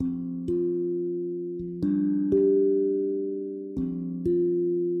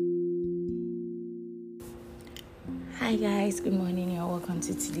Hi guys, good morning and welcome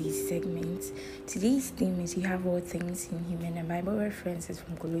to today's segment. Today's theme is you have all things in him, and the Bible reference is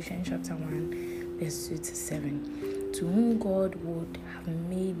from Colossians chapter 1 verse 2 to 7. To whom God would have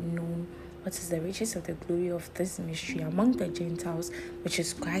made known what is the riches of the glory of this mystery among the Gentiles, which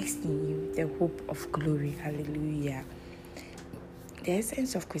is Christ in you, the hope of glory. Hallelujah. The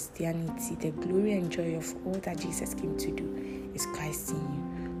essence of Christianity, the glory and joy of all that Jesus came to do, is Christ in you.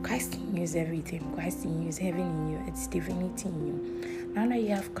 Christ in you is everything. Christ in you is heaven in you. It's divinity in you. Now that you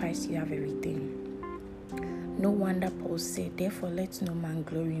have Christ, you have everything. No wonder Paul said, therefore let no man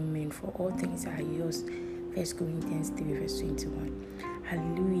glory in men, for all things are yours. 1 Corinthians 3 verse 21.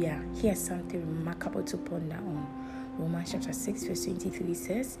 Hallelujah. Here's something remarkable to ponder on. Romans chapter 6 verse 23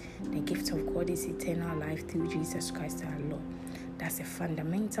 says, the gift of God is eternal life through Jesus Christ our Lord. That's a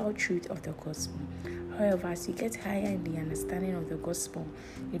fundamental truth of the gospel. However, as you get higher in the understanding of the gospel,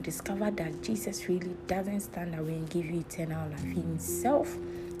 you discover that Jesus really doesn't stand away and give you eternal life. He himself,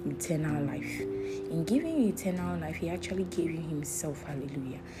 eternal life. In giving you eternal life, he actually gave you himself.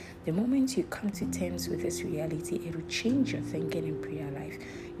 Hallelujah. The moment you come to terms with this reality, it will change your thinking in prayer life.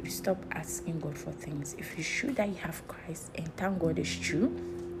 You stop asking God for things. If you're sure that you have Christ and thank God is true,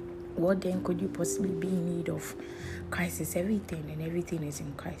 what then could you possibly be in need of? Christ is everything, and everything is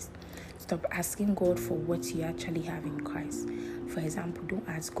in Christ. Stop asking God for what you actually have in Christ. For example, don't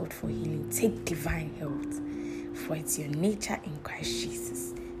ask God for healing. Take divine health, for it's your nature in Christ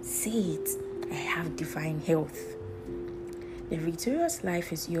Jesus. Say it, I have divine health. The victorious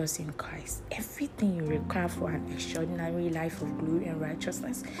life is yours in Christ. Everything you require for an extraordinary life of glory and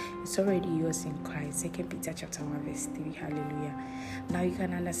righteousness is already yours in Christ. 2 Peter chapter 1 verse 3. Hallelujah. Now you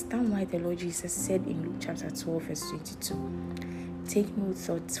can understand why the Lord Jesus said in Luke chapter 12 verse 22, take no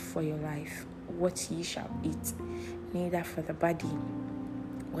thought for your life, what ye shall eat, neither for the body,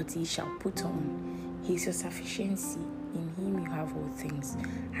 what ye shall put on. He is your sufficiency. In him you have all things.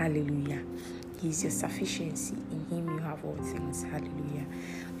 Hallelujah. He is your sufficiency. In him you have all things. Hallelujah.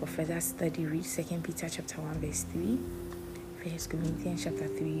 For further study, read 2 Peter chapter 1 verse 3, 1 Corinthians chapter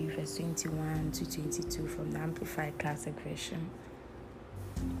 3 verse 21 to 22 from the Amplified Classic Version.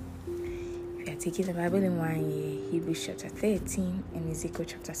 If you are taking the Bible in 1 year, Hebrews chapter 13 and Ezekiel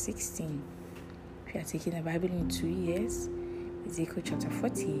chapter 16. If you are taking the Bible in 2 years, Ezekiel chapter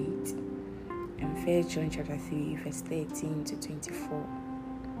 48 and 1 John chapter 3 verse 13 to 24.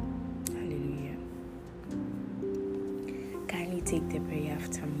 Hallelujah. Kindly take the prayer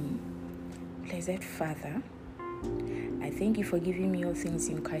after me. Blessed Father, I thank you for giving me all things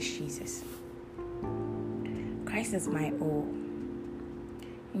in Christ Jesus. Christ is my all.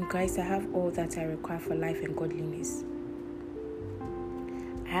 In Christ I have all that I require for life and godliness.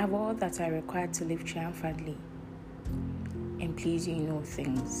 I have all that I require to live triumphantly and please you in all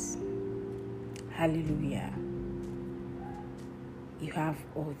things. Hallelujah. You have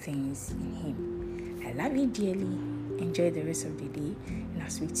all things in him. I love you dearly. Enjoy the rest of the day, and I'll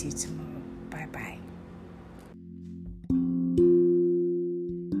speak to you tomorrow. Bye-bye.